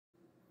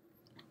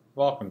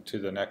Welcome to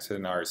the next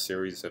in our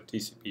series of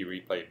TCP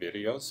replay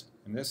videos.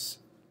 In this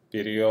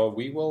video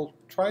we will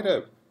try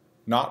to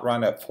not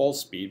run at full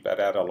speed but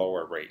at a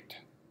lower rate,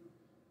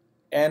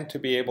 and to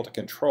be able to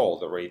control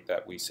the rate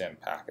that we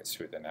send packets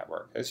through the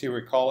network. As you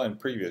recall in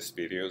previous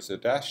videos, the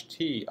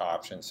 -T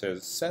option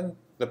says send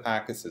the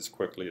packets as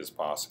quickly as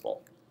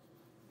possible.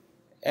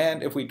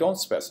 And if we don't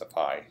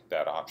specify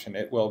that option,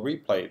 it will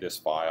replay this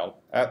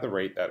file at the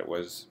rate that it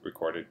was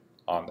recorded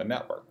on the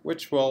network,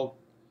 which will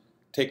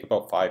take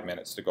about 5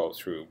 minutes to go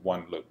through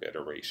one loop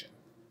iteration.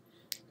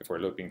 If we're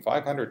looping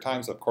 500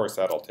 times, of course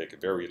that'll take a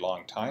very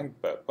long time,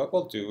 but what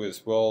we'll do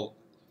is we'll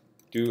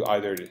do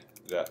either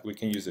that we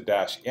can use the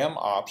 -M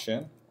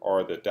option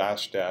or the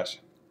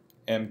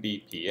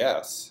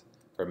 --Mbps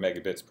for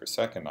megabits per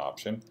second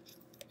option,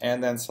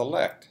 and then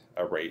select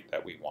a rate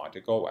that we want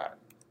to go at.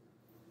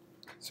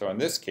 So in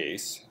this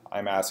case,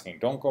 I'm asking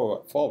don't go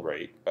at full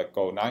rate, but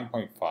go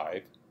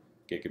 9.5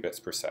 gigabits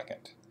per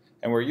second.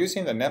 And we're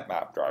using the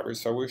netmap driver,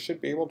 so we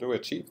should be able to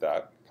achieve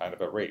that kind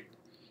of a rate.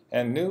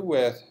 And new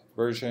with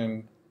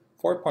version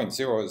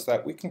 4.0 is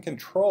that we can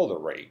control the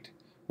rate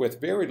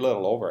with very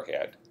little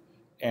overhead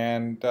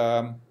and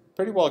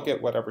pretty well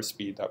get whatever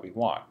speed that we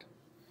want.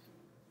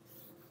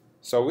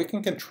 So we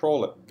can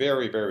control it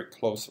very, very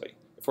closely.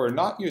 If we're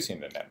not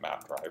using the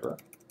netmap driver,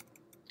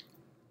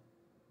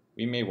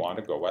 we may want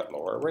to go at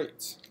lower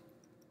rates.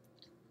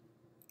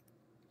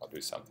 I'll do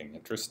something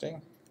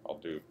interesting. I'll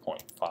do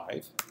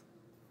 0.5.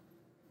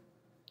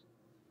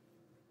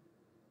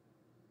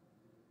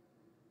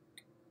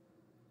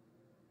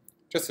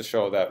 Just to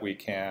show that we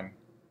can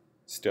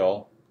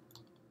still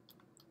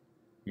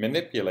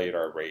manipulate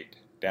our rate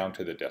down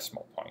to the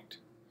decimal point.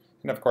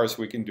 And of course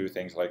we can do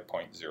things like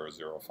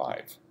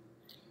 0.005.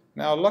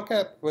 Now look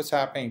at what's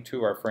happening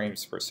to our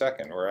frames per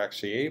second. We're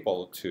actually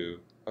able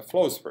to,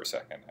 flows per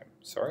second,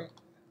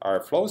 our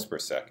flows per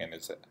second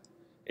is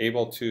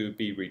able to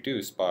be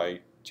reduced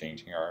by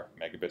changing our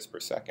megabits per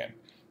second.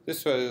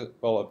 This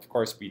will of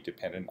course be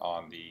dependent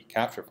on the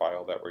capture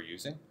file that we're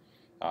using,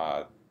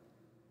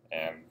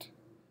 and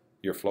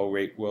your flow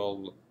rate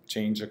will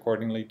change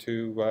accordingly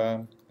to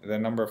the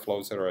number of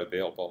flows that are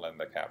available in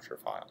the capture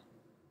file.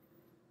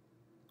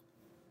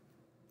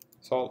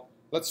 So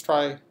let's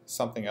try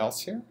something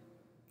else here.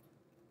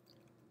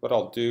 What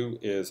I'll do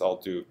is I'll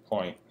do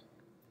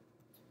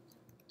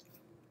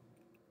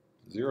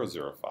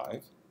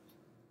 0.005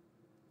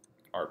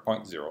 or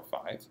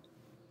 0.05,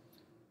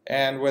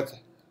 and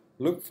with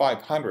loop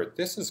 500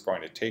 this is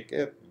going to take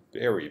a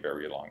very,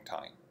 very long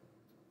time.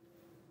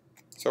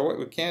 So what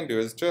we can do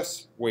is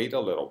just wait a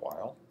little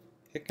while,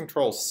 hit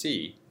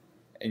Control-C,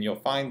 and you'll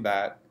find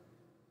that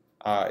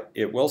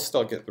it will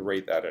still get the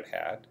rate that it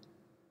had,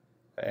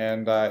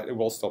 and it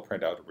will still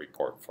print out a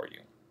report for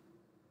you.